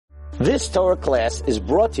This Torah class is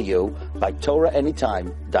brought to you by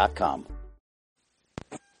TorahAnytime.com.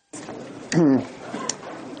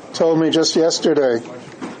 Told me just yesterday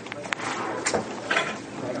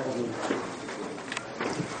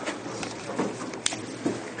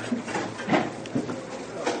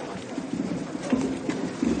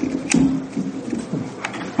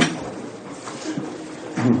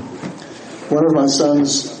one of my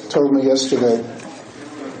sons told me yesterday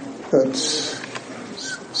that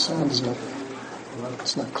sound is not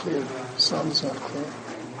clear. Sound is not clear.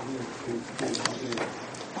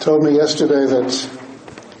 Told me yesterday that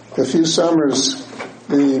a few summers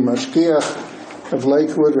the mashgiach of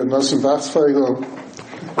Lakewood and Nosson Bachsfeigel,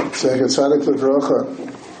 Zecher Tzadik Livrocha,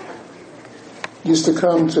 used to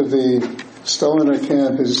come to the Stoner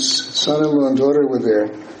camp. His son-in-law and daughter were there.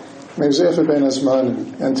 Me'zefer ben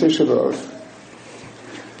Azman and Tisha B'Av.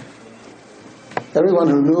 Everyone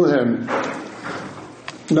who knew him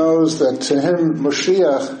knows that to him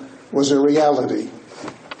Moshiach was a reality.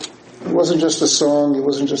 It wasn't just a song. It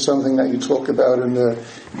wasn't just something that you talk about in the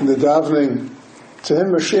davening. To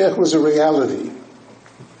him, Mashiach was a reality.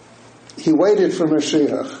 He waited for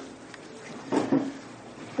Mashiach.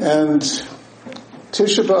 And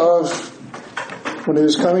Tisha B'Av, when he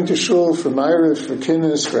was coming to shul for Ma'ariv, for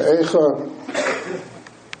Kinnis, for Eicha,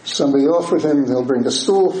 somebody offered him, they'll bring a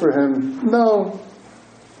stool for him. No.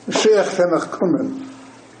 Mashiach tenach kumen.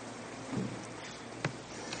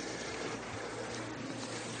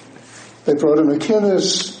 They brought him a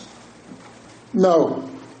kinnis. No.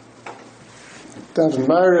 Daven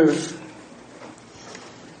Ma'ariv.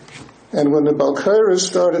 And when the Balkara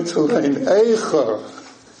started to learn Eicha,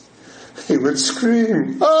 he would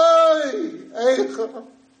scream, "Hey, Eicha!"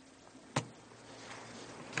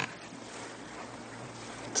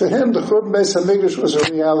 To him, the Churban Beis HaMikdash was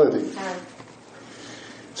a reality. It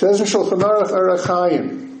says in Shulchan Aruch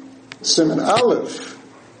Arachayim, Siman Aleph.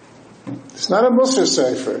 It's not a Musar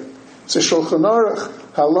Sefer. It's a Shulchan Aruch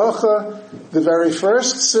Halacha, the very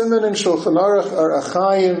first siman in Shulchan Aruch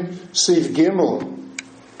Arachayim, Siv Gimel.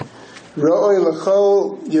 Ro'oi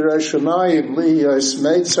l'chol Yirei Shamayim li yos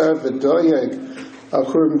meitzar v'doyeg al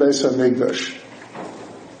Churban Beis HaMikdash.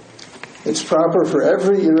 It's proper for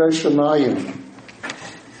every Yirei Shamayim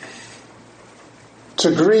to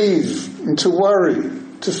grieve and to worry,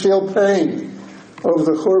 to feel pain over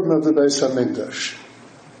the Churban of the Beis HaMikdash.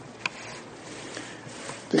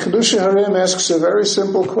 The Chiddushei HaRim asks a very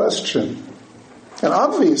simple question, an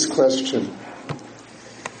obvious question.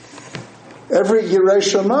 Every Yirei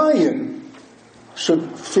Shamayim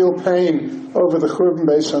should feel pain over the Churban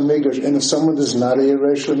Beis HaMikdash, and if someone is not a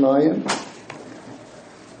Yirei Shamayim,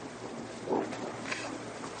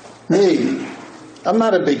 me, I'm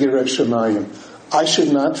not a big Yirei Shamayim. I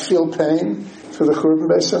should not feel pain for the Churban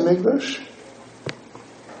Beis HaMikdash.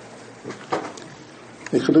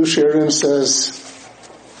 The Chiddushei HaRim says,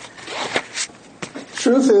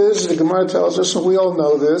 truth is, the Gemara tells us, and we all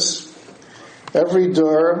know this, every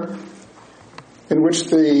door in which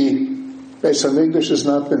the Beis HaMikdash has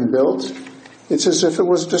not been built, it's as if it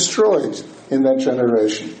was destroyed in that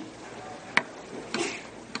generation.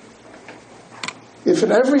 If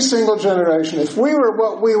in every single generation, if we were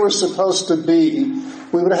what we were supposed to be,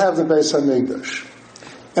 we would have the Beis HaMikdash.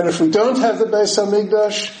 And if we don't have the Beis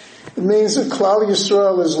HaMikdash, it means that Klal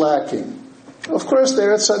Yisrael is lacking. Of course,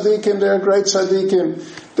 they're tzaddikim, they're great tzaddikim,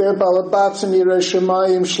 they're balabatim, Yirei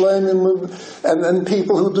Shamayim, shleimim, and then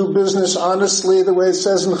people who do business honestly, the way it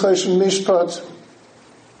says in Choshen Mishpat.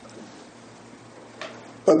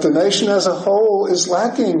 But the nation as a whole is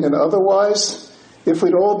lacking, and otherwise, if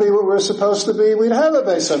we'd all be what we're supposed to be, we'd have a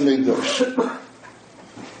Beis HaMikdash.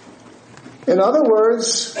 In other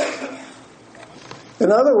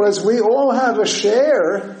words, we all have a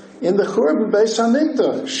share in the Churban Beis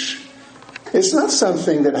HaMikdash. It's not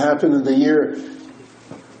something that happened in the year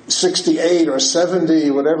 68 or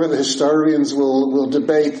 70, whatever the historians will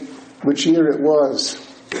debate which year it was.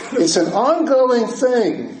 It's an ongoing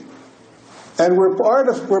thing. And we're part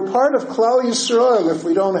of Klal Yisrael. If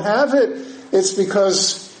we don't have it, it's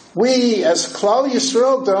because we as Klal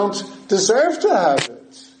Yisrael don't deserve to have it.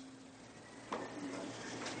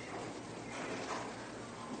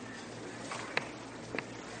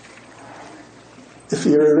 If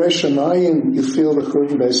you're a Yirei Shamayim, you feel the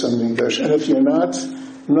Churban Beis HaMikdash. And if you're not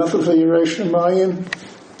enough of a Yirei Shamayim,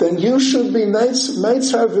 then you should be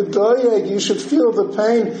Meitzar V'Doyeg. You should feel the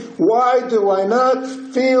pain. Why do I not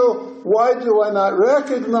feel? Why do I not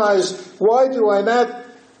recognize? Why do I not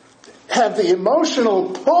have the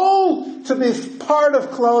emotional pull to be part of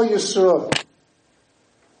Klal Yisrael?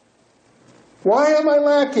 Why am I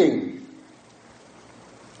lacking?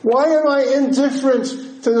 Why am I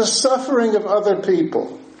indifferent to the suffering of other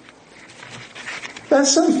people.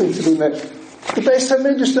 That's something to be met. The Beis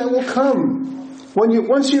HaMikdash that will come.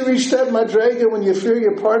 Once you reach that madrega, when you feel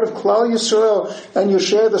you're part of Klal Yisrael and you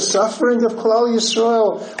share the suffering of Klal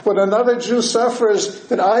Yisrael, when another Jew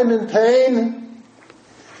suffers and I'm in pain,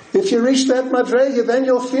 if you reach that madrega, then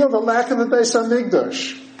you'll feel the lack of the Beis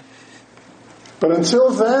HaMikdash. But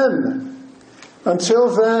until then,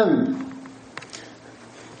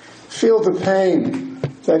 feel the pain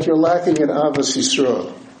that you're lacking in Avos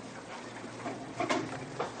Yisrael.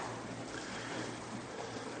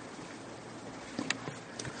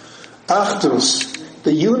 Achdus,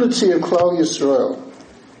 the unity of Klal Yisrael,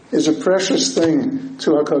 is a precious thing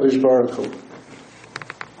to HaKadosh Baruch Hu.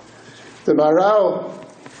 The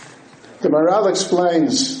Maral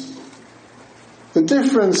explains the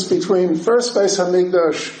difference between first Beis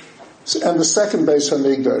HaMikdash and the second Beis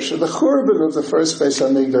HaMikdash, the Churban of the first Beis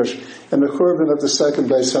HaMikdash and the Churban of the second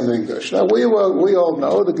Beis HaMikdash. Now we all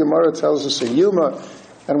know, the Gemara tells us in Yuma,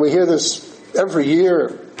 and we hear this every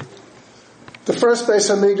year. The first Beis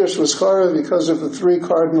HaMikdash was charav because of the three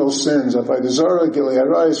cardinal sins of Avodah Zarah, Gilui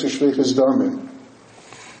Arayis, and Shvichas Damim.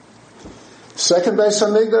 Second Beis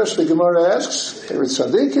HaMikdash, the Gemara asks, they were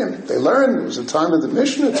tzaddikim, they learned, it was the time of the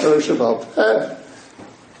Mishnah, Torah Shabbal Peh.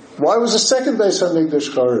 Why was the second Beis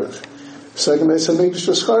HaMikdash charav? Second Beis HaMikdash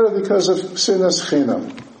was charav because of sinas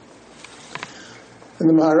chinam. And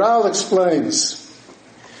the Maharal explains,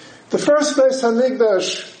 the first Beis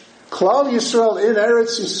HaMikdash, Klal Yisrael in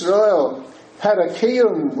Eretz Yisrael, had a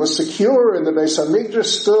kiyum, was secure, and the Beis HaMikdash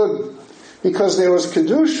stood because there was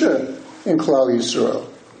kedusha in Klal Yisrael.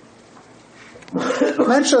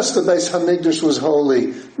 Not just the Beis HaMikdash was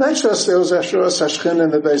holy, not just there was Asheras Hashchin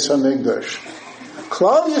in the Beis HaMikdash.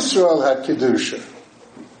 Klal Yisrael had kedusha.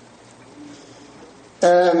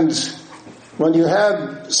 And when you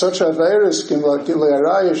had such averis, Gilui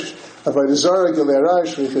Arayis, Avodah Zarah, Gilui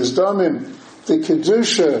Arayis, Shvichas Damim, the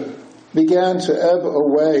kedusha began to ebb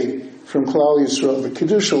away from Klal Yisrael. The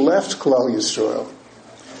Kedusha left Klal Yisrael.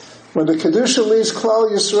 When the Kedusha leaves Klal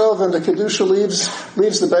Yisrael, then the Kedusha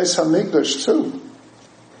leaves the Beis HaMikdash too.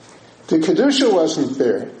 The Kedusha wasn't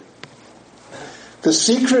there. The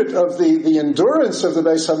secret of the endurance of the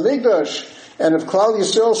Beis HaMikdash and of Klal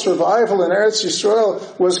Yisrael's survival in Eretz Yisrael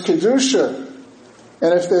was Kedusha.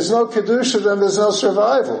 And if there's no Kedusha, then there's no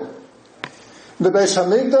survival. The Beis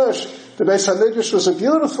HaMikdash was a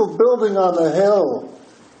beautiful building on the hill.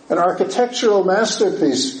 An architectural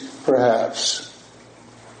masterpiece, perhaps.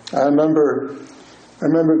 I remember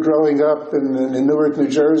growing up in Newark, New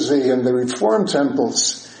Jersey, in the Reform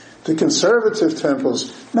temples, the conservative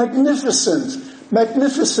temples,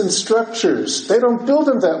 magnificent structures. They don't build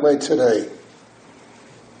them that way today.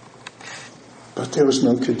 But there was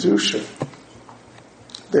no Kedusha.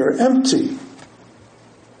 They were empty.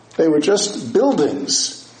 They were just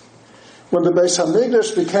buildings. When the Beis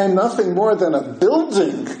HaMikdash became nothing more than a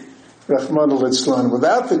building, Rachmana litzlan,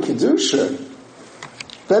 without the Kedusha,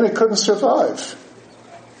 then it couldn't survive.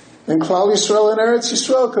 And Klal Yisrael and Eretz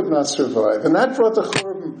Yisrael could not survive. And that brought the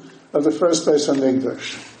Churban of the first Beis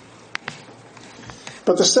HaMikdash.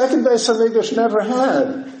 But the second Beis HaMikdash never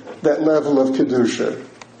had that level of Kedusha.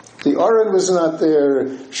 The Aron was not there,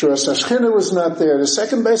 Shuras Hashchina was not there. The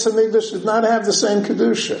second Beis HaMikdash did not have the same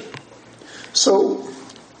Kedusha. So,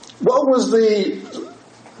 what was the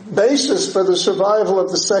basis for the survival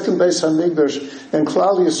of the second Beis HaMikdash and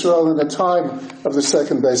Klal Yisrael in the time of the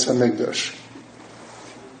second Beis HaMikdash?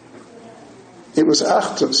 It was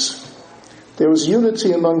Achdus. There was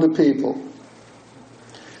unity among the people.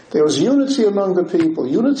 There was unity among the people.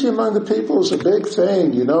 Unity among the people is a big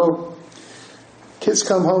thing, you know. Kids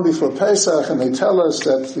come home before Pesach and they tell us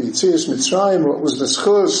that the Yetzias Mitzrayim, what was the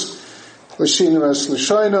schus? L'shinu es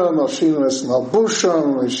l'shoinam, l'shinu es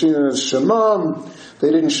l'malbusham, l'shinu es shemam. They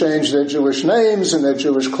didn't change their Jewish names and their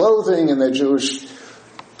Jewish clothing and their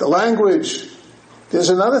the language. There's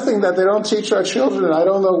another thing that they don't teach our children, and I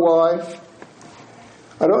don't know why.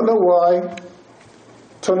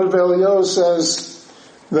 Tonad Velio says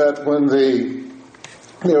that when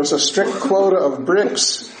there was a strict quota of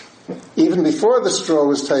bricks, even before the straw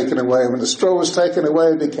was taken away. When the straw was taken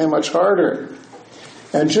away, it became much harder.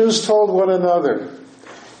 And Jews told one another,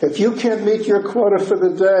 if you can't meet your quota for the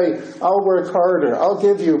day, I'll work harder. I'll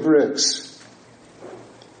give you bricks.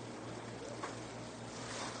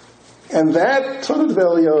 And that, Tonad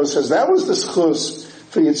Velio says, that was the schus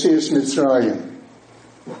for Yetzias Mitzrayim.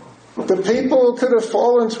 The people could have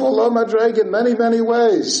fallen to a low madreg in many, many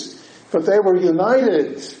ways, but they were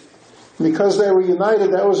united. Because they were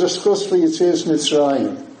united, that was a schus for Yetzias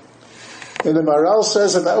Mitzrayim. And the Maral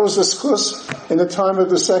says that was the schus in the time of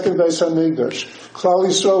the second Beis Hamikdash. Klal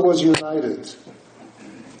Yisrael was united.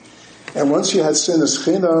 And once you had sinas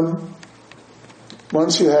chinam,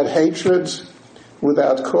 once you had hatred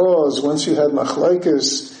without cause, once you had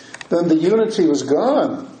machlekes, then the unity was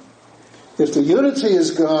gone. If the unity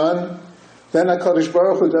is gone, then HaKadosh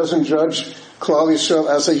Baruch Hu doesn't judge Klal Yisrael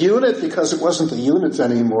as a unit, because it wasn't a unit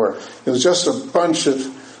anymore. It was just a bunch of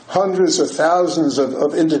hundreds of thousands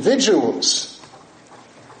of individuals.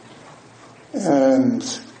 And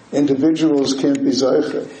individuals can't be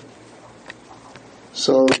Zeicher.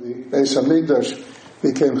 So the Beis Hamikdash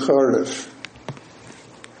became Charev.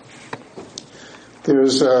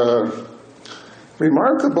 There's a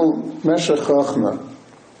remarkable Meshech Chochmah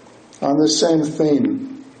on the same theme.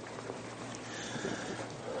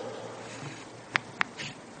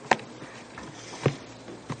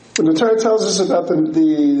 When the Torah tells us about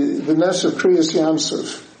the Ness of Kriyas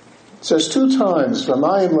Yamsuf, it says 2 times,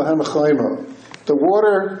 V'mayim lahem chayma. The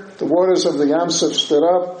waters of the Yamsuf stood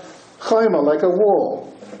up, chayma, like a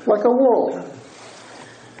wall.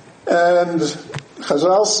 And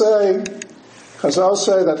Chazal say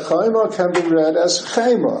that chayma can be read as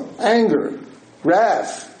chayma, anger,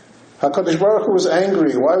 wrath. HaKadosh Baruch Hu was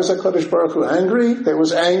angry. Why was HaKadosh Baruch Hu angry? There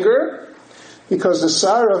was anger because the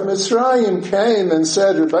Sarah of Mitzrayim came and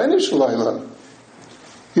said, Rebbeinu Shlayla,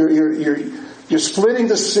 you're splitting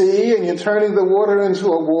the sea and you're turning the water into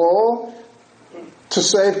a wall to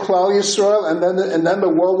save Klal Yisrael, and then the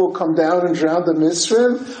wall will come down and drown the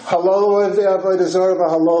Mitzrayim. Halal oev the avodah zarah,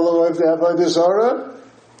 v'halal oev the avodah zarah.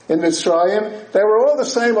 In Mitzrayim, they were all the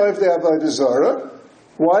same oev the avodah zarah.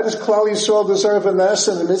 Why does Klal Yisrael deserve a mess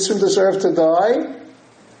and the Mitzrayim deserve to die?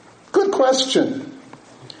 Good question.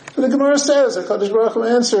 The Gemara says, HaKadosh Baruch Hu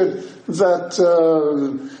answered that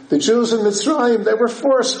the Jews in Mitzrayim, they were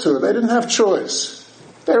forced to. They didn't have choice.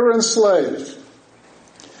 They were enslaved.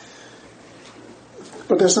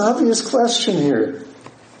 But there's an obvious question here.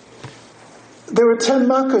 There were 10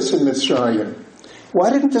 Makkos in Mitzrayim. Why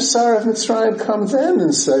didn't the Sarah of Mitzrayim come then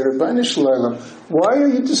and say, Rebbeinu Shlayla, why are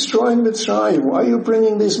you destroying Mitzrayim? Why are you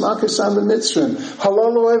bringing these Makkos on the Mitzrayim?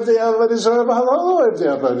 Halal oev the avodah zarah, halal oev the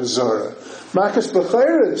avodah zarah. Makkos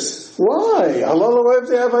b'cheres. Why? Halal oev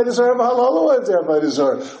the avodah zarah, halal oev the avodah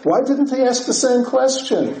zarah. Why didn't he ask the same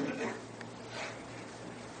question?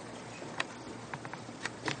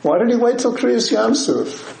 Why did he wait till Kriyas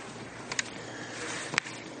Yamsuf?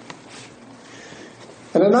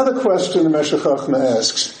 And another question the Meshech Chochmah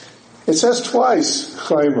asks. It says twice,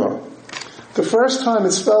 Chayma. The first time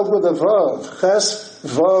it's spelled with a Vav, Ches,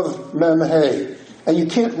 Vav, Mem, Hey. And you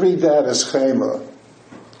can't read that as Chayma.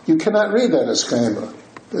 You cannot read that as Chayma.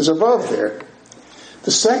 There's a Vav there.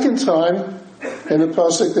 The second time, in the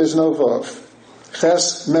Pasuk, there's no Vav.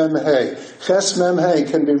 Ches, Mem, Hey. Ches, Mem, Hey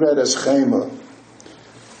can be read as Chayma.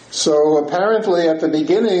 So apparently at the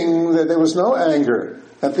beginning there was no anger.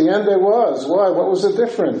 At the end there was. Why? What was the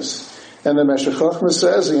difference? And the Meshech Chochmah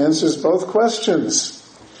says, he answers both questions.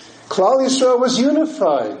 Klal Yisrael was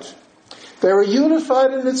unified. They were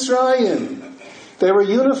unified in Mitzrayim. They were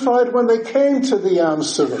unified when they came to the Yam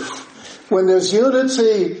Suf. When there's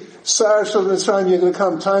unity, Sarah Shal Mitzrayim, you're going to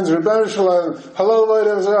come times Rebbeinu Shalom, halal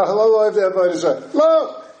avodah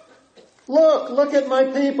zarah. Look at my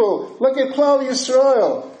people. Look at Klal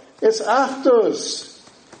Yisrael. It's Achdus.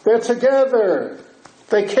 They're together.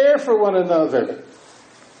 They care for one another.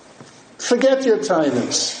 Forget your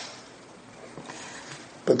tinies.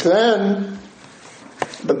 But then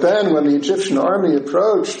when the Egyptian army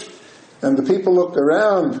approached and the people looked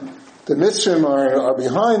around, the Mitzrayim are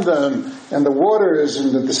behind them, and the water is,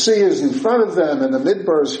 and the sea is in front of them, and the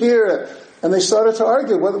Midbar is here, and they started to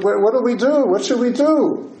argue, what do we do? What should we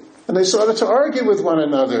do? And they started to argue with one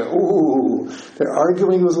another. Ooh, they're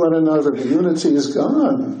arguing with one another. The unity is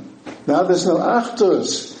gone. Now there's no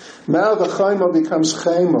Achdus. Now the Chayma becomes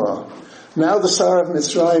Chayma. Now the Sarah of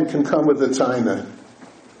Mitzrayim can come with the Taina.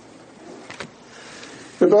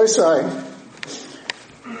 Rabbi Say,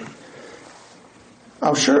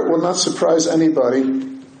 I'm sure it will not surprise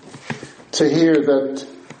anybody to hear that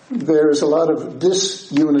there is a lot of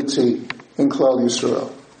disunity in Klal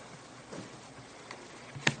Yisrael.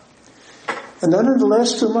 And then in the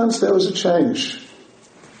last 2 months, there was a change.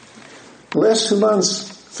 The last 2 months,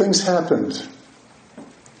 things happened.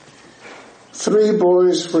 3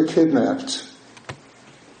 boys were kidnapped.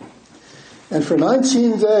 And for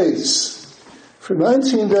 19 days,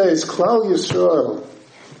 Klal Yisrael,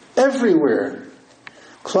 everywhere,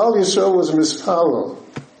 Klal Yisrael was mispalel.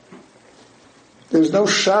 There's no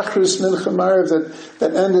Shachris Mincha Marav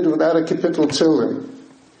that ended without a Kapitel Tilim.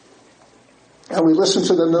 And we listened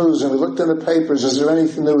to the news and we looked in the papers. Is there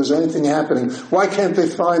anything new? Is there anything happening? Why can't they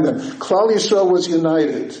find them? Klal Yisrael was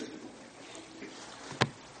united.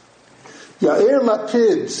 Yair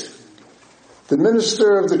Lapid, the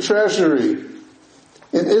minister of the treasury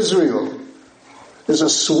in Israel, is a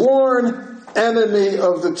sworn enemy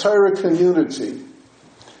of the Torah community,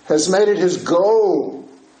 has made it his goal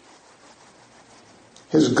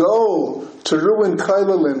to ruin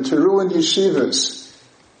Kailalim, to ruin yeshivas,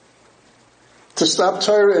 to stop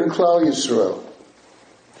Torah in Klal Yisrael.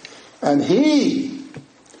 And he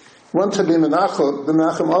went to be Menachem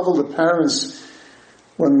Avel, the parents,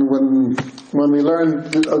 when we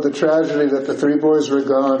learned of the tragedy that the 3 boys were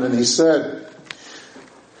gone, and he said,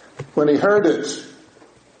 when he heard it,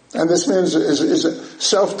 and this man is a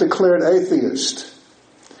self-declared atheist,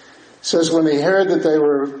 says when he heard that they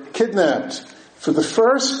were kidnapped for the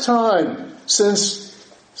first time since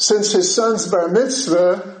his son's bar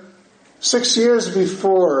mitzvah, 6 years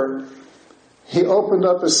before, he opened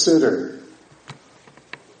up a siddur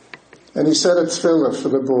and he said a tefillah for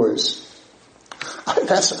the boys.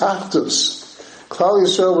 That's Achdus. Klal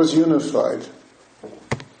Yisrael was unified.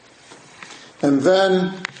 And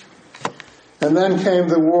then came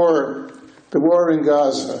the war in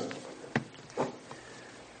Gaza.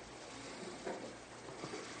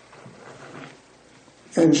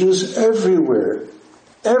 And Jews everywhere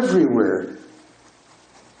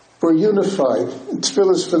were unified.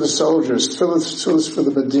 Tefillahs for the soldiers, tefillahs for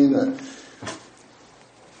the Medina.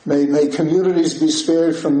 May communities be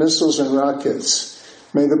spared from missiles and rockets.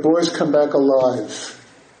 May the boys come back alive.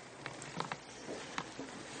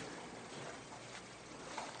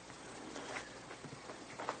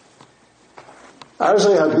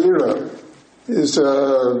 Arzei Habira is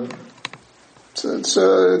it's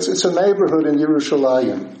a neighborhood in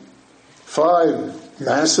Yerushalayim. 5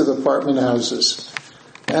 massive apartment houses.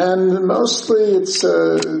 And mostly it's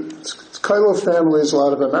Kollel families, a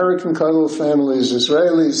lot of American Kollel families,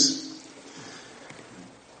 Israelis.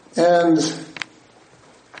 And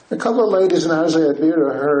a couple of ladies in Arzei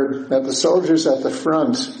Habira heard that the soldiers at the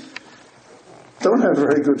front don't have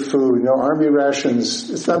very good food. Army rations,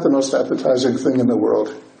 it's not the most appetizing thing in the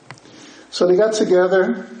world. So they got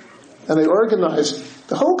together and they organized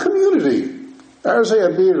the whole community. Arzei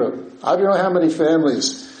Habira, I don't know how many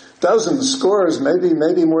families, dozens, scores, maybe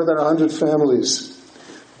more than 100 families.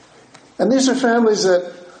 And these are families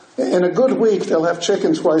that in a good week they'll have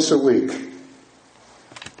chicken twice a week.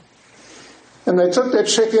 And they took their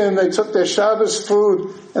chicken, they took their Shabbos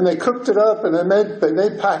food, and they cooked it up, and they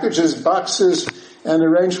made packages, boxes, and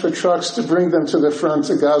arranged for trucks to bring them to the front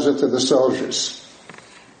of Gaza to the soldiers.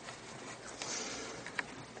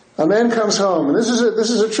 A man comes home, and this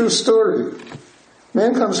is a true story.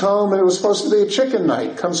 Man comes home, and it was supposed to be a chicken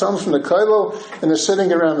night. Comes home from the kollel, and they're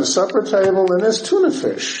sitting around the supper table, and there's tuna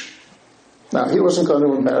fish. Now, he wasn't going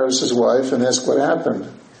to embarrass his wife and ask what happened.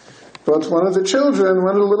 But one of the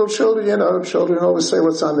little children, children always say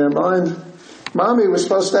what's on their mind. Mommy, we're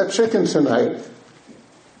supposed to have chicken tonight.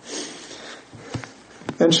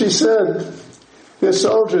 And she said, they're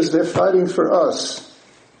soldiers, they're fighting for us.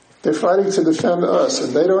 They're fighting to defend us,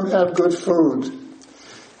 and they don't have good food.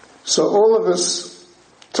 So all of us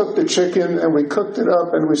took the chicken and we cooked it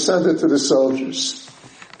up and we sent it to the soldiers.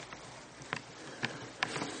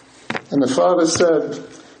 And the father said,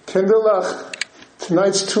 Kinderlach,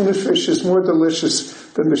 tonight's tuna fish is more delicious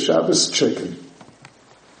than the Shabbos chicken.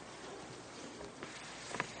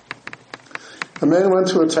 A man went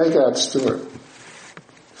to a takeout store,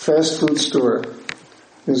 fast food store.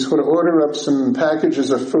 He's going to order up some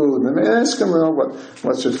packages of food. And they ask him,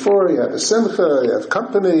 what's it for? You have a simcha, you have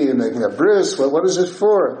company, and they have bris. Well, what is it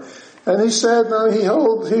for? And he said, no, he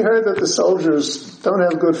heard that the soldiers don't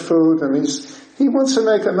have good food, and he wants to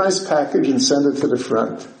make a nice package and send it to the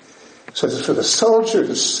front. So it's for the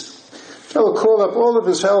soldiers. Fellow called up all of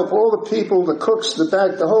his help, all the people, the cooks, the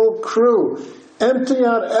back, the whole crew, empty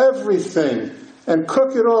out everything and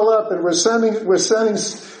cook it all up. And we're sending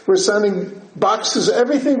boxes,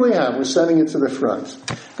 everything we have, we're sending it to the front.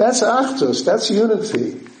 That's Achdus, that's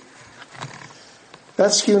unity.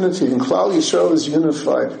 That's unity. And Klal Yisrael is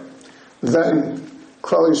unified. Then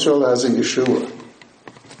Klal Yisrael has a Yeshua.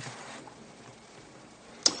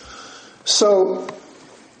 So,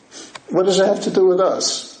 what does it have to do with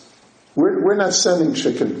us? We're not sending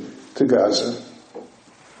chicken to Gaza.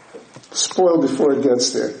 Spoiled before it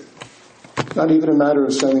gets there. Not even a matter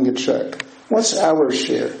of sending a check. What's our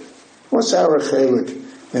share? What's our chelik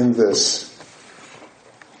in this?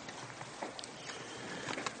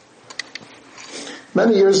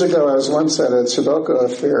 Many years ago, I was once at a tzedakah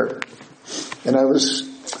affair, and I was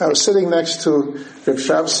I was sitting next to Reb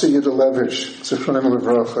Shavsi Yudalevich, Zichronim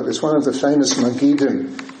Levracha. He's one of the famous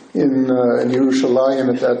Magidim in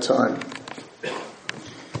Yerushalayim at that time.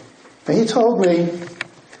 And he told me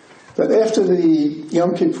that after the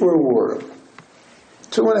Yom Kippur War,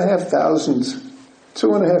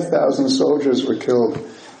 2,500 soldiers were killed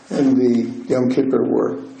in the Yom Kippur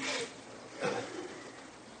War.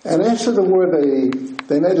 And after the war,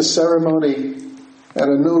 they made a ceremony at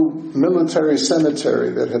a new military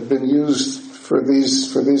cemetery that had been used for these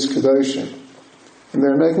Kedoshim. And they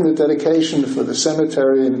were making the dedication for the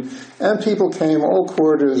cemetery, and people came, all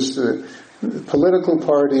quarters, the political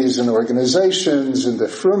parties and organizations, and the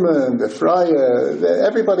Fruma and the Freya,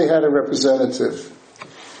 everybody had a representative.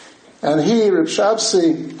 And he, Reb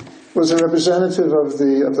Shabsi, was a representative of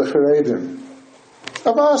the Haredim,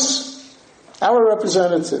 of us, our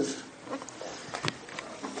representative.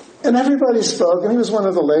 And everybody spoke, and he was one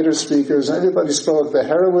of the later speakers, and everybody spoke the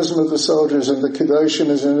heroism of the soldiers and the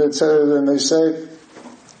Kedoshim and etc. And they say,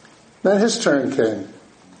 then his turn came.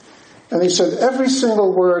 And he said, every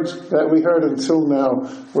single word that we heard until now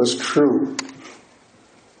was true.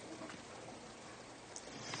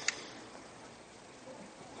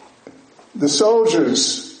 The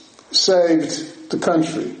soldiers saved the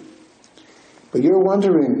country. But you're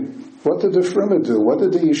wondering, what did the Fruma do? What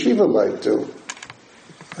did the Yeshiva light do?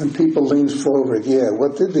 And people leaned forward. Yeah,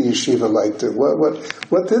 what did the Yeshiva light do?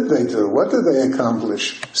 What did they do? What did they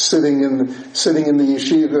accomplish? Sitting in the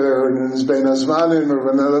Yeshiva or in his Bein Hazmanim, or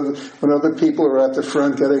when other people were at the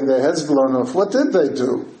front getting their heads blown off. What did they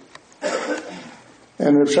do?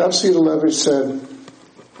 And Rav Shavsi Levitch said,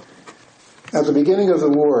 at the beginning of the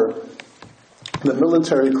war, the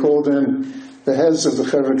military called in the heads of the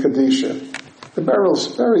Chevra Kadisha, the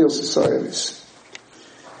burial societies,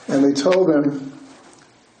 and they told them,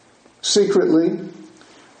 secretly,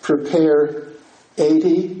 prepare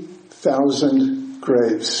 80,000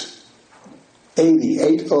 graves.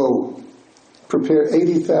 80. Prepare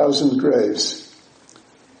 80,000 graves.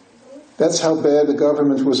 That's how bad the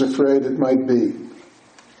government was afraid it might be.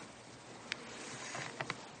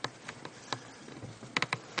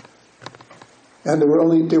 And there were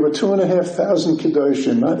 2,500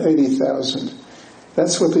 Kedoshim, not 80,000.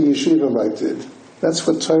 That's what the Yeshiva light did. That's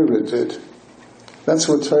what Torah did. That's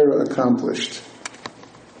what Torah accomplished.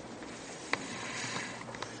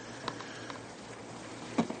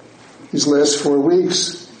 These last 4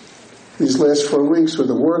 weeks with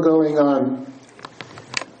the war going on,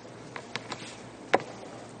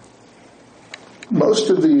 most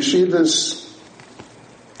of the yeshivas,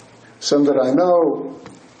 some that I know,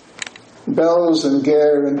 Belz and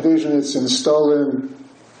Ger and Vizhnitz and Stolin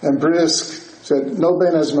and Brisk, said, no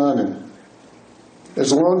Bein Hazmanim.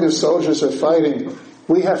 As long as soldiers are fighting,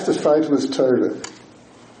 we have to fight with Torah.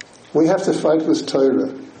 We have to fight with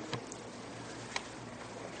Torah.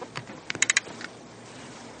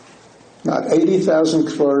 Not 80,000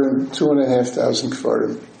 kfarim, 2,500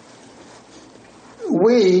 kfarim.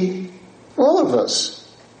 We, all of us,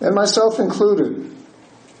 and myself included,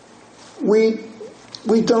 we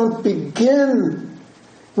don't begin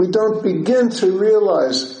to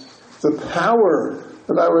realize the power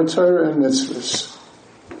of our Torah and mitzvahs.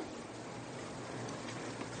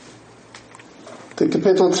 The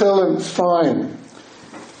Kapitel Tehillim, fine.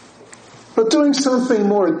 But doing something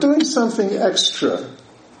more, doing something extra.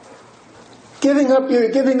 Giving up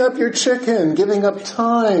your chicken, giving up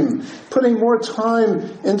time, putting more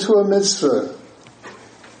time into a mitzvah.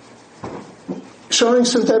 Showing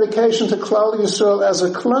some dedication to Klal Yisrael as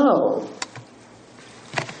a Klal.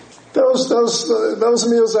 Those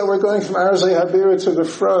meals that were going from Arzei Habira to the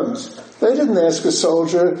front, they didn't ask a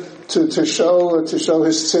soldier to show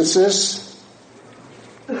his tzitzis.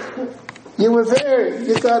 You were there.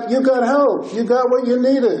 You got help. You got what you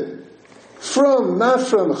needed. From, not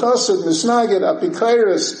from, Chassid, Misnagid,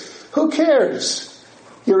 Apikairis. Who cares?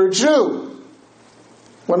 You're a Jew.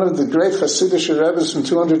 One of the great Hasidic Rebbes from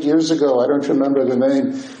 200 years ago, I don't remember the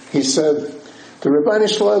name, he said, the Rebbeinu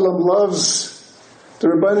Shalom loves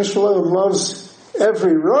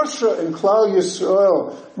every Rosha in Klal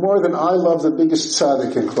Yisrael more than I love the biggest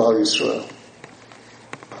tzaddik in Klal Yisrael.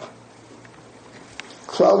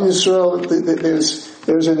 Klal Yisrael,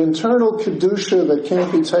 there's an internal kedusha that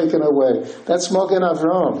can't be taken away. That's Magen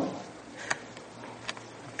Avraham.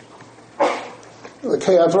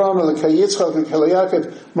 L'kei Avraham, l'kei Yitzchak, l'kei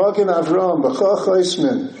Yaakov, Magen Avraham, b'chol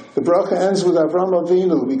choismin. The bracha ends with Avraham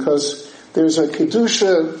Avinu because there's a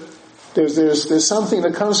kedusha. There's something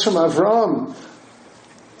that comes from Avraham.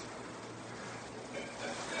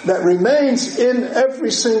 that remains in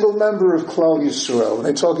every single member of Klal Yisrael. When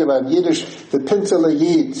they talk about Yiddish, the Pintele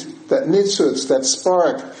Yid, that nitzutz, that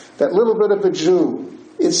spark, that little bit of a Jew,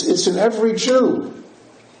 it's in every Jew.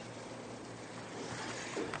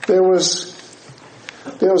 There was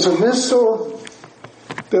a missile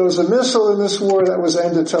in this war that was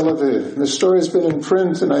aimed at Tel Aviv. And the story's been in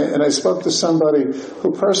print, and I spoke to somebody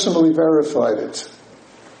who personally verified it.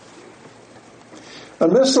 A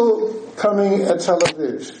missile coming at Tel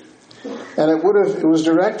Aviv, and it would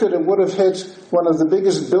have hit one of the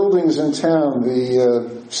biggest buildings in town,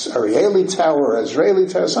 the Israeli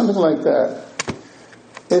Tower, something like that.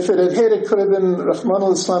 If it had hit, it could have been, Rahman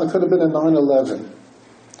al-Islam, it could have been a 9/11.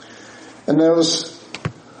 And there was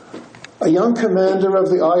a young commander of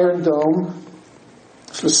the Iron Dome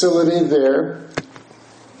facility there.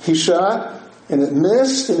 He shot, and it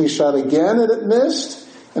missed, and he shot again, and it missed,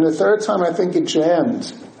 and the third time I think it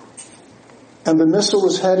jammed. And the missile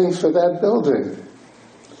was heading for that building.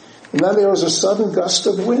 And then there was a sudden gust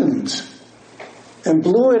of wind, and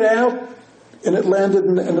blew it out, and it landed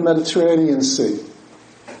in the Mediterranean Sea.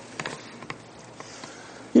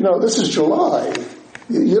 You know, this is July.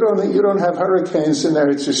 You don't have hurricanes in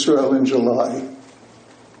Eretz Yisrael in July.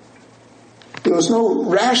 There was no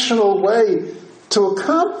rational way to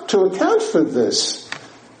account for this.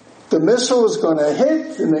 The missile was going to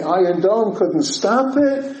hit, and the Iron Dome couldn't stop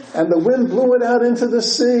it, and the wind blew it out into the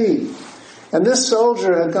sea. And this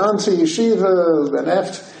soldier had gone to yeshiva,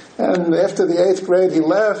 and after the 8th grade he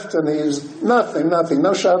left, and he's nothing,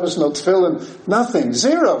 no Shabbos, no tefillin, nothing,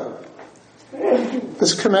 zero.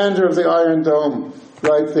 This commander of the Iron Dome,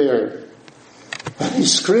 right there. And he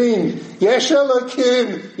screamed, Yesh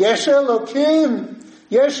Elokim, Yesh Elokim,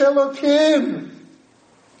 Yesh Elokim.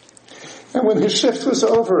 And when his shift was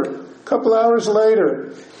over, a couple hours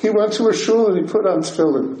later, he went to a shul and he put on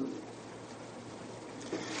tefillin.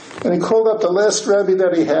 And he called up the last Rebbe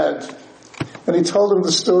that he had. And he told him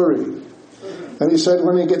the story. And he said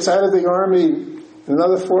when he gets out of the army, in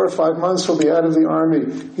another 4 or 5 months he'll be out of the army.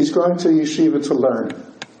 He's going to yeshiva to learn.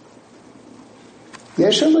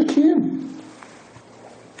 Yesh Elokim.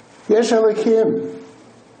 Yesh Elokim.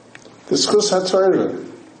 The Schus HaTorah.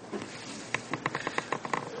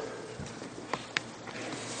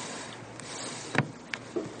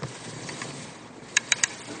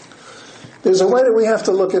 There's a way that we have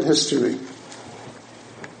to look at history.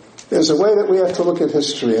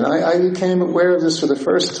 And I became aware of this for the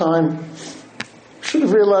first time. Should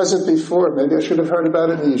have realized it before. Maybe I should have heard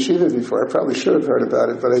about it in the yeshiva before. I probably should have heard about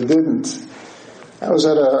it, but I didn't. I was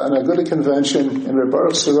at an Geulah convention, and Reb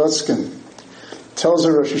Baruch Sorotzkin tells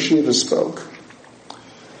a Rosh Yeshiva spoke.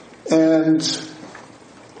 And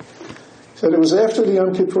said it was after the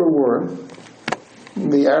Yom Kippur War.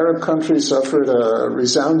 The Arab countries suffered a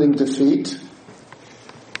resounding defeat.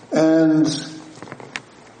 And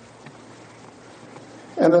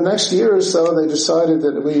the next year or so, they decided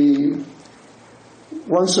that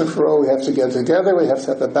once and for all, we have to get together, we have to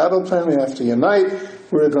have a battle plan, we have to unite,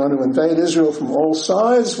 we're going to invade Israel from all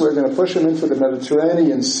sides, we're going to push them into the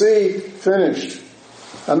Mediterranean Sea, finished.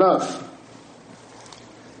 Enough.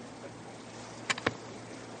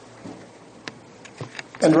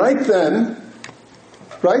 And right then,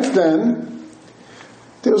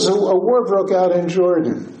 there was a war broke out in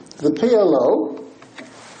Jordan. The PLO,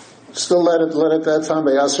 still led at that time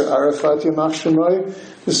by Yasser Arafat, Yamach Shemoy,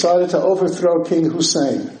 decided to overthrow King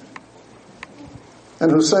Hussein.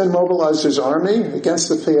 And Hussein mobilized his army against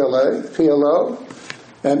the PLO,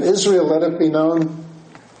 and Israel let it be known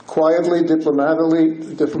quietly,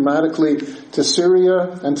 diplomatically to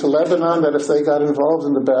Syria and to Lebanon that if they got involved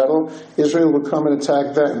in the battle, Israel would come and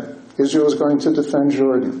attack them. Israel was going to defend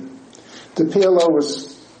Jordan. The PLO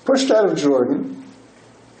was pushed out of Jordan.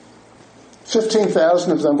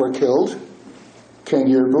 15,000 of them were killed. Ken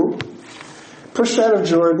Yirbu. Pushed out of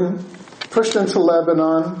Jordan, pushed into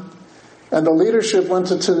Lebanon, and the leadership went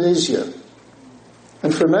to Tunisia.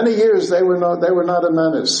 And for many years they were not a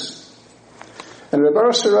menace. And Reb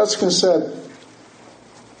Baruch Sorotzkin said,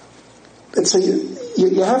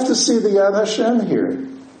 you have to see the Yad Hashem here.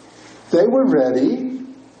 They were ready.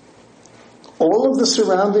 All of the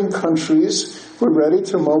surrounding countries were ready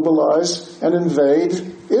to mobilize and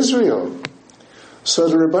invade Israel. So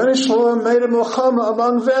the Rebbeinu Shalom made a milchama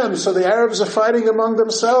among them. So the Arabs are fighting among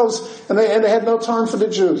themselves, and they had no time for the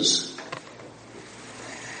Jews.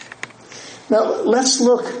 Now let's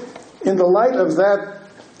look in the light of that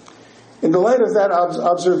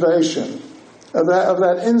observation, of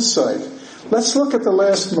that insight. Let's look at the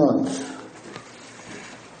last month.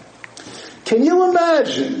 Can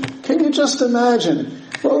you just imagine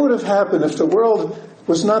what would have happened if the world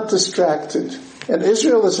was not distracted And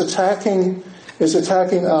Israel is attacking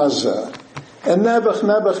Gaza. And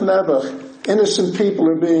Nebuch, innocent people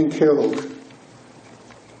are being killed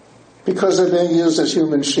because they're being used as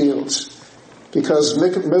human shields, because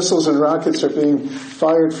missiles and rockets are being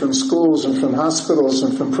fired from schools and from hospitals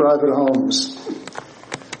and from private homes.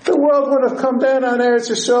 The world would have come down on Eretz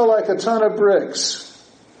Yisrael like a ton of bricks.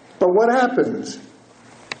 But what happened?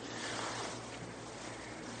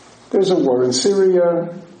 There's a war in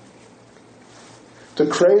Syria. The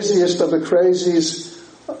craziest of the crazies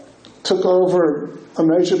took over a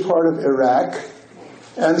major part of Iraq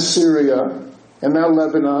and Syria, and now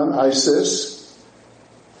Lebanon, ISIS.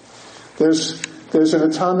 There's an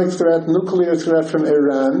atomic threat, nuclear threat from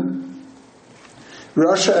Iran.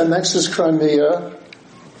 Russia annexes Crimea,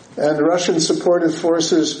 and Russian-supported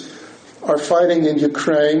forces are fighting in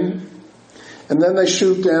Ukraine. And then they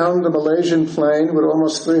shoot down the Malaysian plane with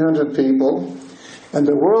almost 300 people. And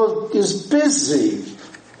the world is busy.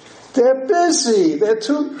 They're busy. They're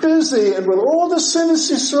too busy. And with all the sinas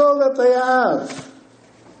Yisrael that they have.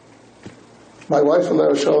 My wife,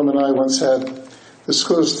 Alea Shalom, and I once had the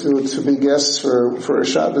schus to be guests for a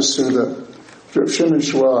Shabbos Suda, Reb Shimon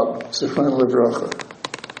Schwab, Zichron Livracha.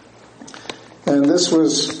 And this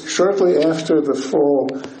was shortly after the fall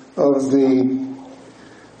of the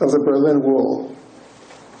Berlin Wall,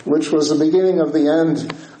 which was the beginning of the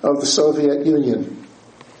end of the Soviet Union.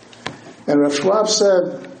 And Rav Schwab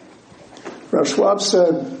said,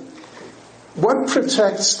 what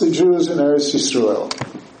protects the Jews in Eretz Yisrael?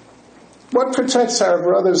 What protects our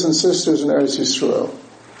brothers and sisters in Eretz Yisrael?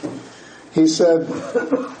 He said,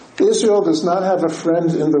 Israel does not have a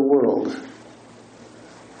friend in the world.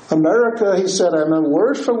 America, he said, I mean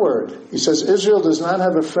word for word, he says, Israel does not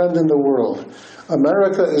have a friend in the world.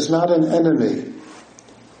 America is not an enemy,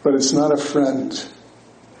 but it's not a friend.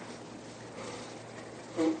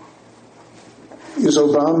 Is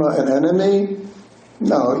Obama an enemy?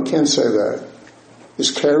 No, you can't say that.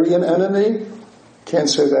 Is Kerry an enemy? Can't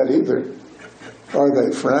say that either. Are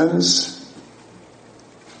they friends?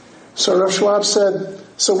 So Rav Schwab said,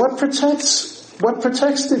 so what protects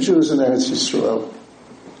the Jews in Eretz Yisrael?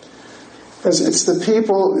 Because it's the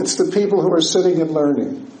people who are sitting and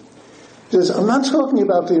learning. I'm not talking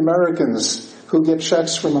about the Americans who get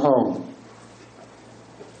checks from home.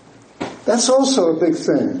 That's also a big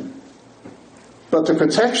thing. But the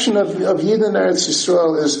protection of Yidden in Eretz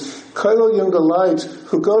Yisrael is Koil Yungalite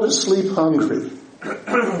who go to sleep hungry,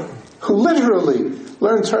 who literally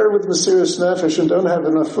learn Torah with Mesiras Nefesh and don't have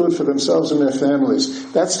enough food for themselves and their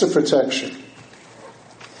families. That's the protection.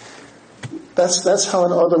 That's how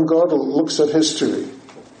an Adam Gadol looks at history.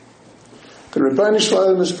 The Rebbeinu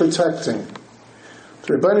Shalom is protecting.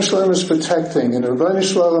 The Rebbeinu Shalom is protecting. And the Rebbeinu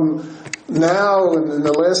Shalom now, in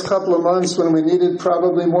the last couple of months when we needed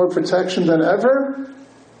probably more protection than ever,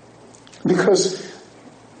 because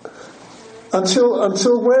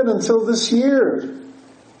until when? Until this year.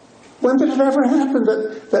 When did it ever happen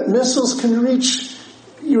that missiles can reach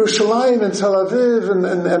Yerushalayim and Tel Aviv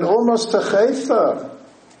and almost to Haifa?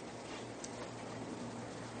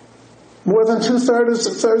 More than two-thirds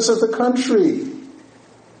of the country.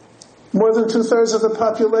 More than two-thirds of the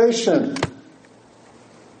population.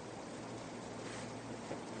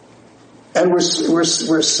 And we're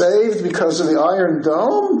saved because of the Iron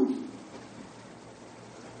Dome?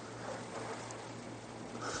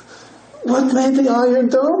 What made the Iron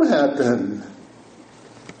Dome happen?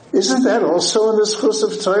 Isn't that also in the schus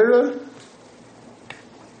of Torah?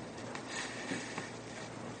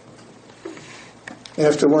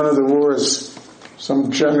 After one of the wars,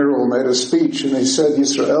 some general made a speech and he said,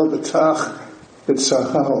 Yisrael betach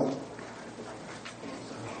b'tzahal.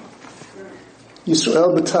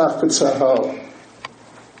 Yisrael betach b'tzahal.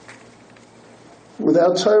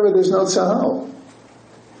 Without Torah, there's no tzahal.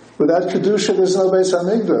 Without Kedusha, there's no Beis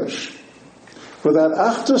HaMikdash. Without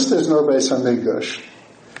Achdus, there's no Beis HaMikdash.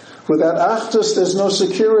 Without Achdus, there's no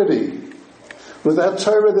security. Without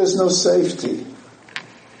Torah, there's no safety.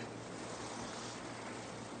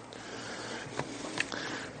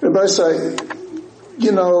 Rabbi say,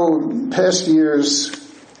 past years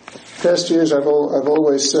I've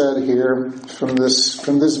always said here from this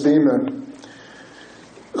bima,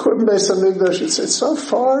 Churban Beis HaMikdash, it's so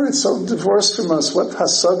far, it's so divorced from us. What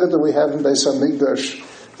hasaga do we have in Beis HaMikdash?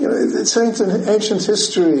 It's ancient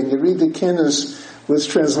history, and you read the Kinnis with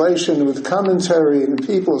translation, with commentary, and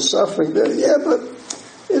people suffering there. Yeah, but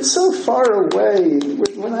it's so far away.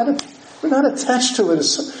 We're not attached to it.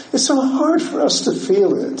 It's so hard for us to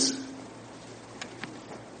feel it.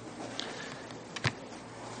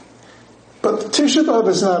 But Tisha B'Av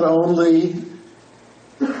is not only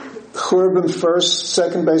Churban first,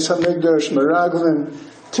 second Beis Hamikdash, Meraglim.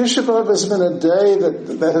 Tisha B'Av has been a day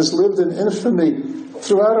that has lived in infamy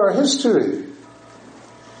throughout our history.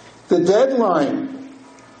 The deadline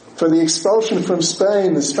for the expulsion from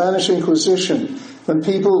Spain, the Spanish Inquisition, when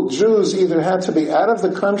Jews either had to be out of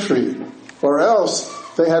the country or else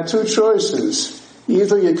they had two choices.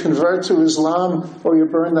 Either you convert to Islam or you're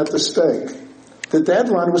burned at the stake. The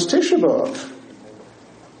deadline was Tisha B'Av.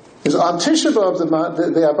 Because on Tisha B'Av,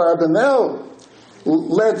 the Abarbanel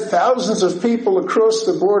led thousands of people across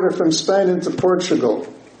the border from Spain into Portugal.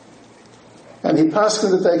 And he asked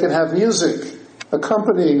them that they could have music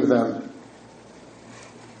accompanying them.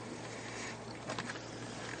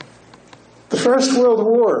 The First World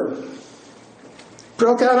War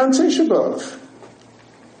broke out on Tisha B'Av.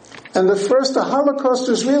 And the Holocaust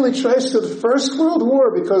is really traced to the First World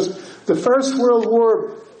War, because the First World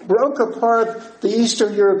War broke apart the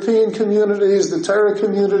Eastern European communities, the Torah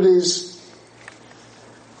communities.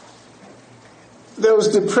 There was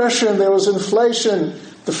depression, there was inflation.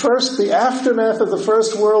 The aftermath of the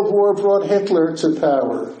First World War brought Hitler to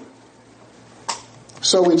power.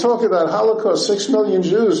 So we talk about Holocaust, 6 million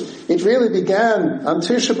Jews. It really began on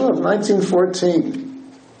Tisha B'Av, 1914.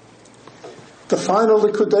 The final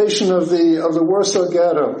liquidation of the Warsaw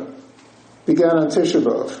Ghetto began on Tisha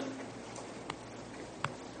B'Av.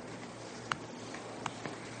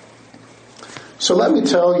 So let me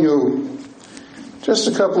tell you just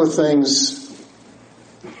a couple of things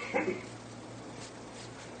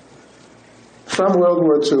from World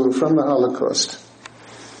War II, from the Holocaust.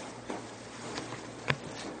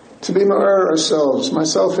 To be more ourselves,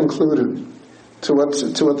 myself included, to what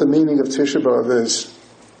the meaning of Tisha B'Av is.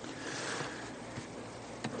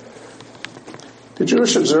 The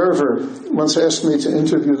Jewish Observer once asked me to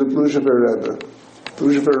interview the Bluzhever Rebbe,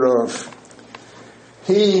 Bluzhever Rav.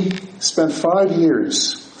 He spent 5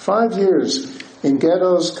 years in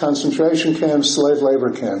ghettos, concentration camps, slave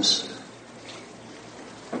labor camps.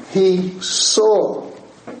 He saw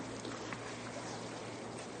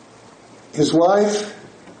his wife,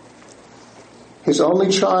 his only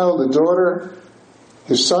child, a daughter,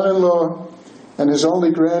 his son-in-law, and his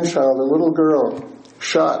only grandchild, a little girl,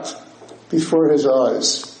 shot before his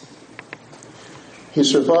eyes. He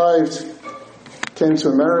survived, came to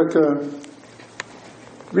America,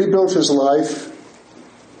 rebuilt his life,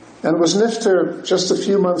 and was nifter just a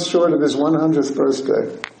few months short of his 100th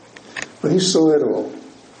birthday. But he saw it all.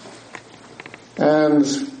 And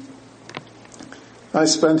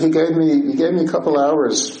he gave me a couple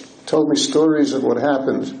hours, told me stories of what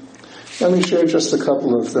happened. Let me share just a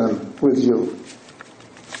couple of them with you.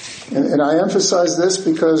 And I emphasize this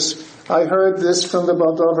because I heard this from the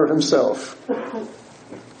Baldover himself.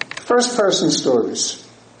 First person stories.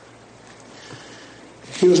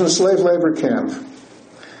 He was in a slave labor camp,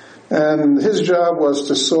 and his job was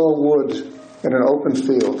to saw wood in an open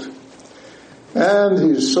field. And he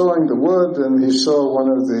was sawing the wood, and he saw one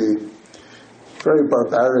of the very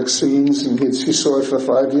barbaric scenes, and he saw it for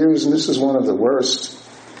 5 years, and this is one of the worst.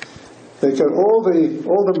 They got all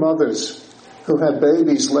the mothers who had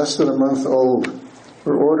babies less than a month old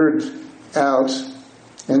were ordered out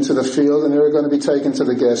into the field, and they were going to be taken to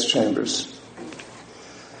the gas chambers.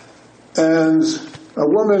 And a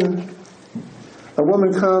woman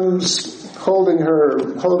comes holding her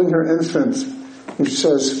infant, and she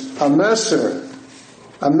says, "A messer,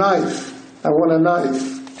 a knife. I want a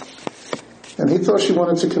knife." And he thought she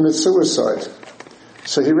wanted to commit suicide.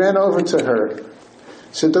 So he ran over to her. He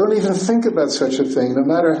said, "Don't even think about such a thing. No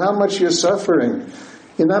matter how much you're suffering,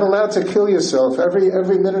 you're not allowed to kill yourself.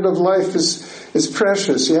 Every minute of life is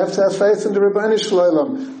precious. You have to have faith in the Rebbeinu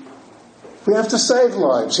Shalom. We have to save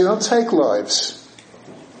lives. You don't take lives."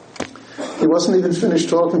 He wasn't even finished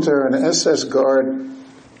talking to her, and an SS guard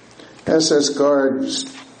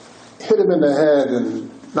hit him in the head and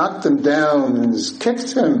knocked him down and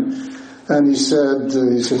kicked him. And he said,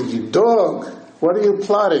 "You dog, what are you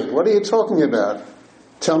plotting? What are you talking about?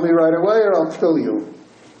 Tell me right away or I'll kill you."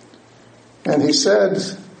 And he said,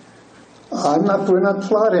 we're not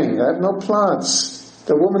plotting. I have no plots.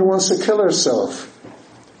 The woman wants to kill herself.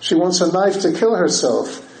 She wants a knife to kill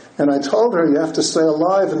herself. And I told her, you have to stay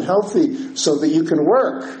alive and healthy so that you can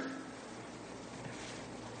work.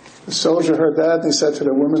 The soldier heard that and he said to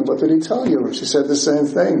the woman, "What did he tell you?" And she said the same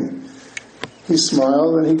thing. He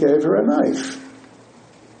smiled and he gave her a knife.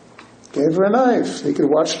 Gave her a knife. He could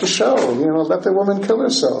watch the show. Let the woman kill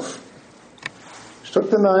herself. She took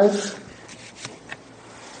the knife,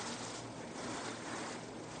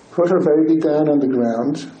 put her baby down on the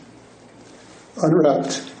ground,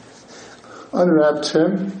 unwrapped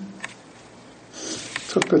him,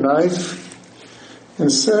 took the knife,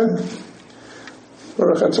 and said,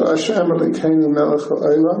 Baruch atah Hashem Elokeinu melech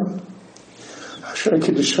ha'olam, asher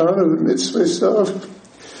kiddeshanu b'mitzvosav,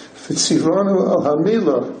 v'tzivonu al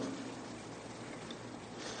hamilah.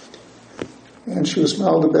 And she was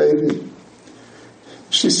smiled the baby.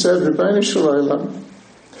 She said, Rebbeinu Shalom,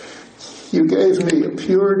 you gave me a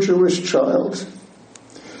pure Jewish child.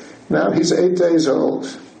 Now he's 8 days old,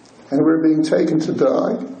 and we're being taken to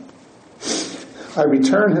die. I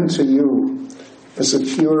return him to you as a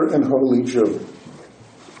pure and holy Jew.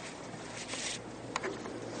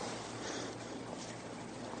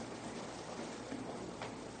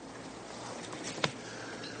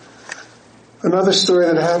 Another story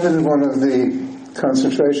that happened in one of the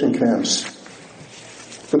concentration camps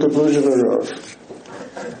with the Geulah.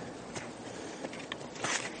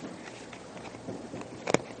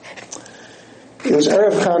 It was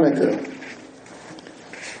Erev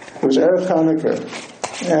Hanukkah.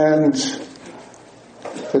 And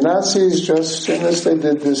the Nazis just, they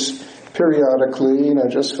did this periodically,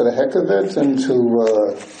 just for the heck of it, and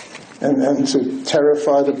to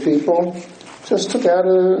terrify the people. Just took out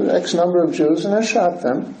an X number of Jews and they shot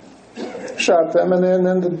them, and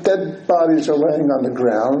then the dead bodies are laying on the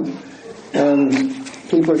ground, and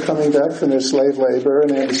people are coming back from their slave labor,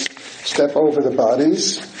 and they step over the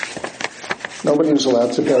bodies. Nobody was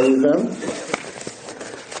allowed to bury them.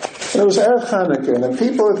 And it was Erev Hanukkah, and the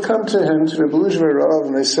people had come to him, to the Geulah,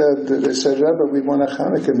 and they said, Rebbe, we want a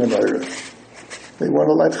Hanukkah menorah. We want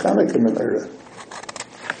to light Hanukkah menorah.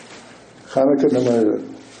 Hanukkah menorah.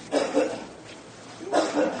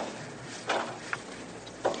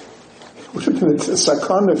 It's a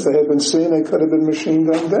sakon. If they had been seen, they could have been machine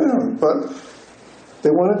gunned down. But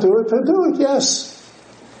they want to do it, they do it, yes.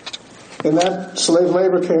 In that slave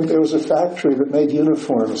labor camp, there was a factory that made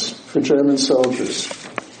uniforms for German soldiers.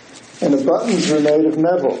 And the buttons were made of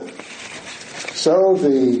metal. So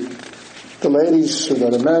the ladies,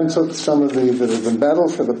 the men took some of the metal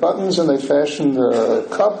for the buttons and they fashioned a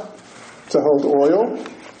cup to hold oil.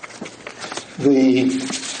 The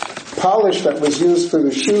polish that was used for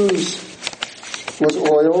the shoes was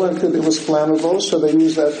oil, and it was flammable, so they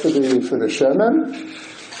used that for the shemen.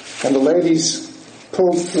 And the ladies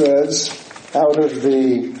pulled threads out of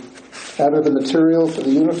the material for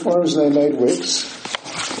the uniforms, and they made wicks.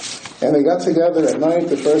 And they got together at night,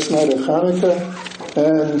 the first night of Hanukkah,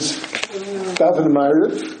 and davened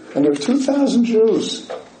Ma'ariv, and there were 2,000 Jews.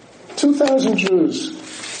 2,000 Jews.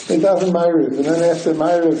 They davened Ma'ariv, and then after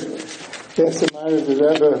Ma'ariv,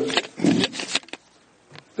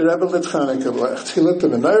 the Rebbe lit Hanukkah. He lit the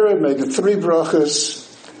menorah, made the three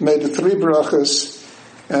brachas,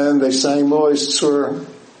 and they sang Mois Tzur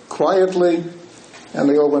quietly, and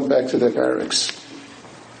they all went back to their barracks.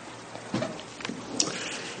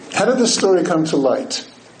 How did this story come to light?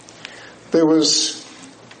 There was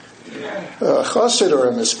a chassid or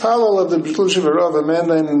a mispalel of the Geulah, a man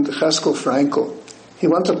named Cheskel Frankel. He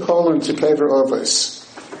went to Poland to Kever Oves.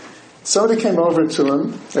 Somebody came over to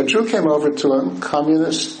him, a Jew came over to him,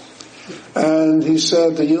 communist, and he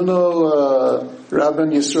said, do you know Rabbi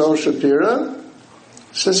Yisrael Shapira?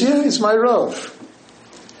 He says, yeah, he's my Rav.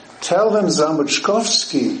 Tell him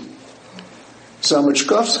Zamochkovsky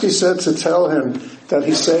said to tell him that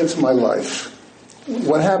he saved my life.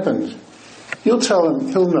 What happened? You'll tell him,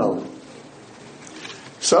 he'll know.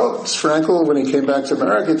 So, Frankel, when he came back to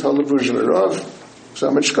America, he told the Geulah Rav,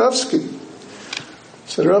 Zamochkovsky.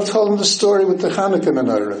 So the Rav told him the story with the Hanukkah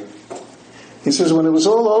menorah. He says, when it was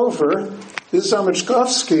all over, this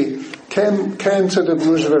Zamochkovsky came to the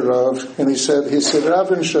Geulah Rav, and he said,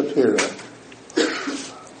 Rabbi Shapira,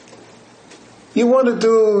 you want to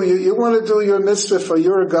do your mitzvah for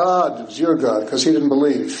your God. It was your God, because he didn't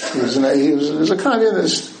believe. He was a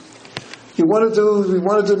communist. You want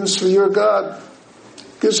to do this for your God.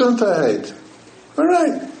 Gesundheit. All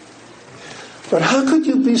right. But how could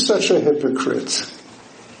you be such a hypocrite?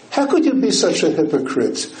 How could you be such a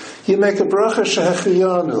hypocrite? You make a bracha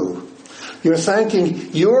shehechiyanu. You're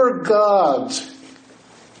thanking your God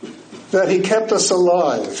that he kept us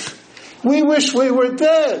alive. We wish we were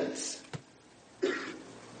dead.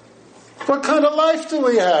 What kind of life do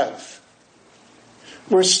we have?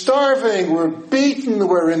 We're starving, we're beaten,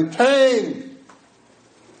 we're in pain.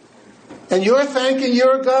 And you're thanking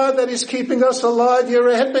your God that he's keeping us alive. You're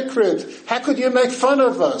a hypocrite. How could you make fun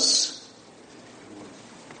of us?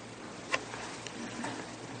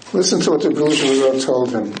 Listen to what the Geulah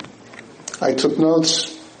told him. I took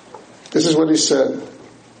notes. This is what he said.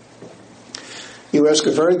 You ask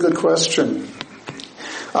a very good question.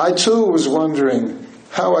 I too was wondering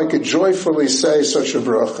how I could joyfully say such a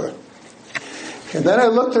bracha. And then I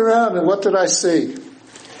looked around, and what did I see?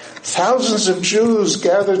 Thousands of Jews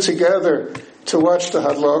gathered together to watch the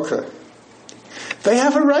Hadloka. They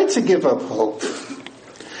have a right to give up hope,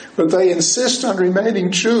 but they insist on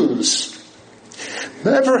remaining Jews.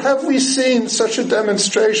 Never have we seen such a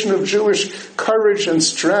demonstration of Jewish courage and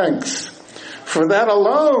strength. For that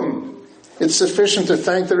alone, it's sufficient to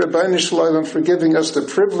thank the Rebbeinu Shalom for giving us the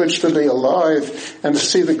privilege to be alive and to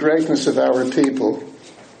see the greatness of our people.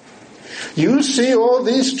 You see all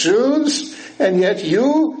these Jews, and yet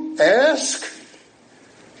you ask?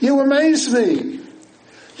 You amaze me.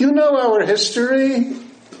 You know our history.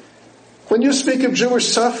 When you speak of Jewish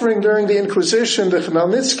suffering during the Inquisition, the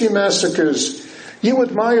Khmelnytsky massacres, you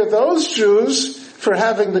admire those Jews for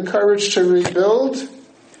having the courage to rebuild.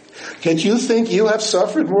 Yet you think you have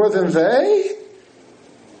suffered more than they?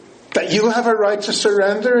 That you have a right to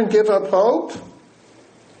surrender and give up hope?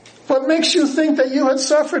 What makes you think that you had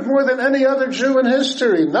suffered more than any other Jew in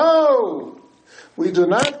history? No! We do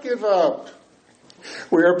not give up.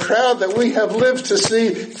 We are proud that we have lived to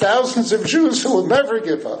see thousands of Jews who will never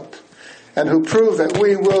give up and who prove that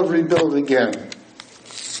we will rebuild again.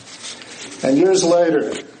 And years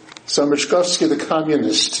later, Samishkovsky, the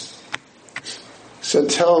communist, said,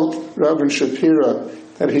 tell Reverend Shapiro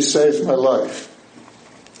that he saved my life.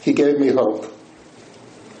 He gave me hope.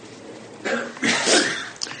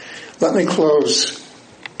 Let me close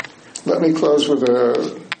with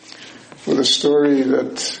a story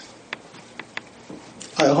that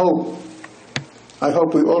I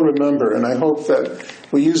hope we all remember, and I hope that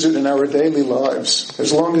we use it in our daily lives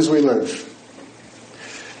as long as we live.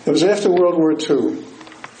 It was after World War II.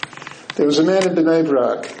 There was a man in Bnei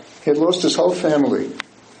Brak. He had lost his whole family.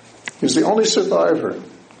 He was the only survivor.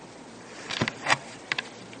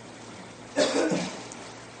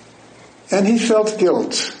 And he felt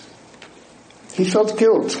guilt. He felt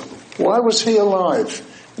guilt. Why was he alive?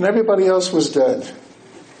 And everybody else was dead.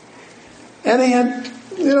 And he had,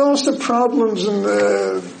 lots of problems and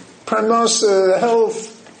parnasa,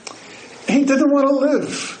 health. He didn't want to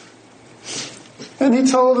live. And he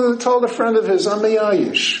told a friend of his, I'm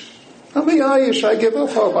Yayish. I give up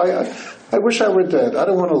hope. I wish I were dead. I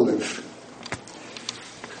don't want to live.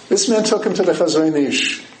 This man took him to the Chazon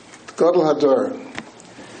Ish, Geulah Hador.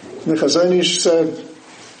 And the Chazon Ish said,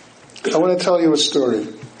 I want to tell you a story.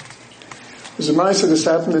 There's a ma'aseh that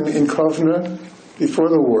happened in Kovna before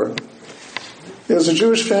the war. There was a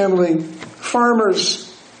Jewish family, farmers,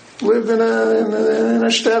 lived in a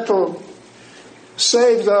shtetl,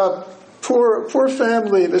 saved up, poor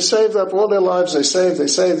family. They saved up all their lives. They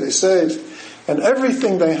saved. And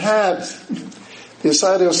everything they had, they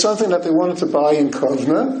decided it was something that they wanted to buy in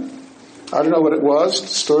Kovna. I don't know what it was. The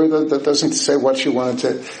story that doesn't say what they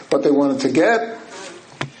wanted to get.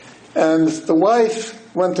 And the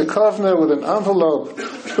wife went to Kovna with an envelope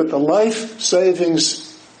with the life savings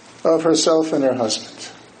of herself and her husband.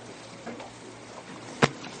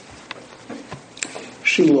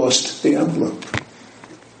 She lost the envelope.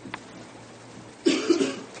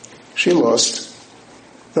 She lost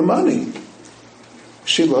the money.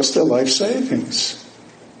 She lost their life savings.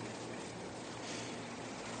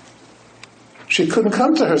 She couldn't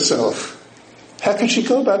come to herself. How could she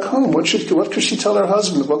go back home? What could she tell her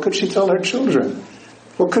husband? What could she tell her children?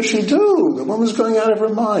 What could she do? The woman was going out of her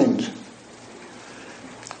mind.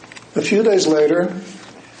 A few days later,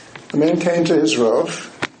 the man came to his Rav,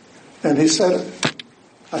 and he said,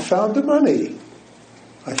 I found the money.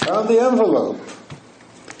 I found the envelope.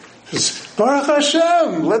 He says, Baruch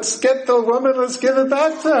Hashem, let's get the woman, let's give it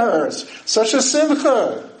back to her. Such a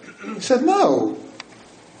simcha. He said, no,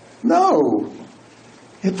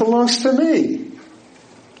 it belongs to me.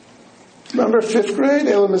 Remember 5th grade,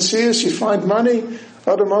 Elam Messias, you find money,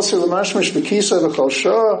 you're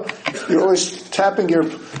always tapping your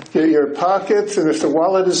pocket, and if the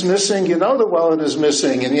wallet is missing, you know the wallet is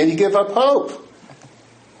missing, and you give up hope.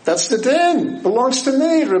 That's the din. It belongs to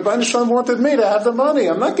me. Rebbeinu Shalom wanted me to have the money.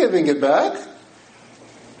 I'm not giving it back.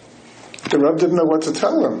 The Rebbe didn't know what to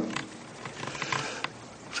tell him.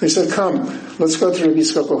 So he said, come, let's go to Rabbi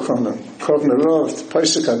Yitzchak Elchanan, Kovna Rav,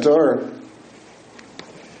 Paisik Hador.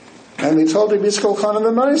 And he told Rabbi Yitzchak Elchanan the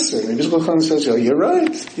ma'aseh. Rabbi Yitzchak Elchanan says, oh, you're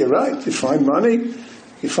right. You find money,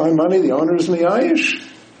 the owner is Miyayish.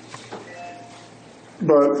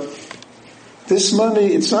 But this money,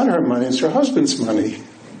 it's not her money, it's her husband's money.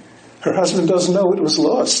 Her husband doesn't know it was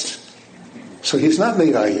lost. So he's not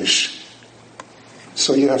Miyayish.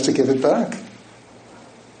 So you have to give it back.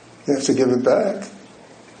 And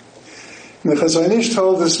the Chazon Ish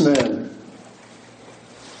told this man,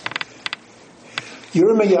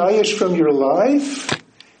 you're Miyayish from your life.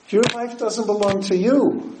 Your life doesn't belong to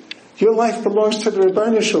you. Your life belongs to the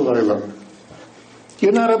Rebbeinu Shalom.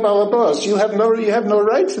 You're not a balabas. You have no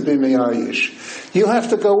right to be miyayish. You have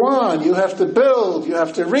to go on. You have to build. You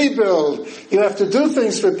have to rebuild. You have to do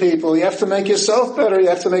things for people. You have to make yourself better. You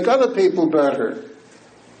have to make other people better.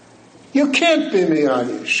 You can't be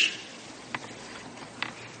miyayish.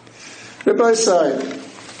 Rabbi Said,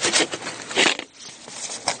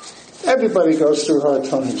 everybody goes through hard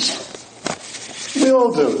times. We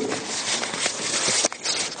all do.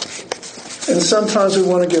 And sometimes we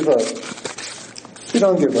want to give up. You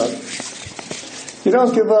don't give up. You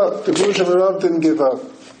don't give up. The Geulah Rav didn't give up.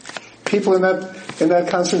 People in that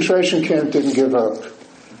concentration camp didn't give up.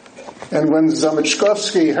 And when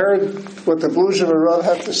Zametchkovsky heard what the Geulah Rav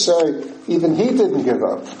had to say, even he didn't give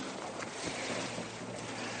up.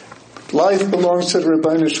 Life belongs to the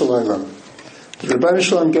Rebbeinu Shalom. The Rebbeinu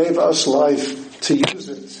Shalom gave us life to use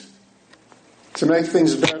it, to make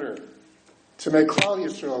things better, to make Klal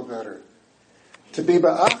Yisrael better, to be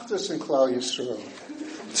ba'achdus in Klal Yisrael,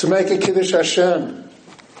 to make a Kiddush Hashem,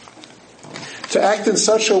 to act in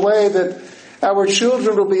such a way that our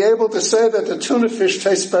children will be able to say that the tuna fish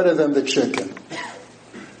tastes better than the chicken.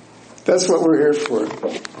 That's what we're here for.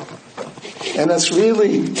 And that's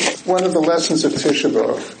really one of the lessons of Tisha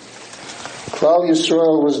B'Av. Klal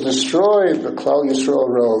Yisrael was destroyed, but Klal Yisrael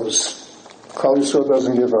rose. Klal Yisrael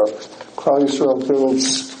doesn't give up. Klal Yisrael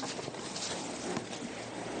builds.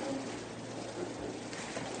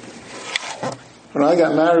 When I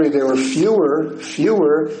got married, there were fewer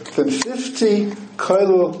than 50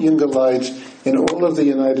 Kollel Yingalites in all of the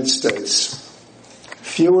United States.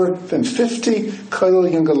 Fewer than 50 Kollel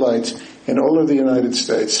Yingalites in all of the United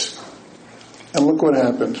States. And look what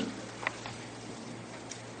happened.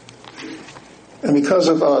 And because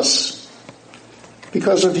of us,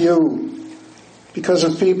 because of you, because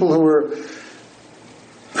of people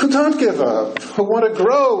who don't give up, who want to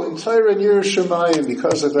grow in Torah and Yerushalayim,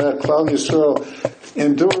 because of that, Klal Yisrael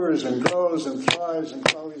endures and grows and thrives, and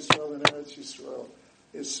Klal Yisrael and Eretz Yisrael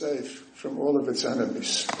is safe from all of its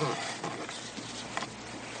enemies.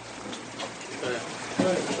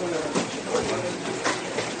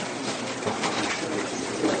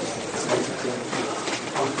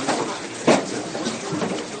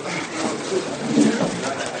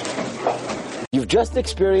 You've just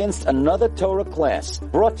experienced another Torah class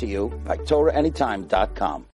brought to you by TorahAnytime.com.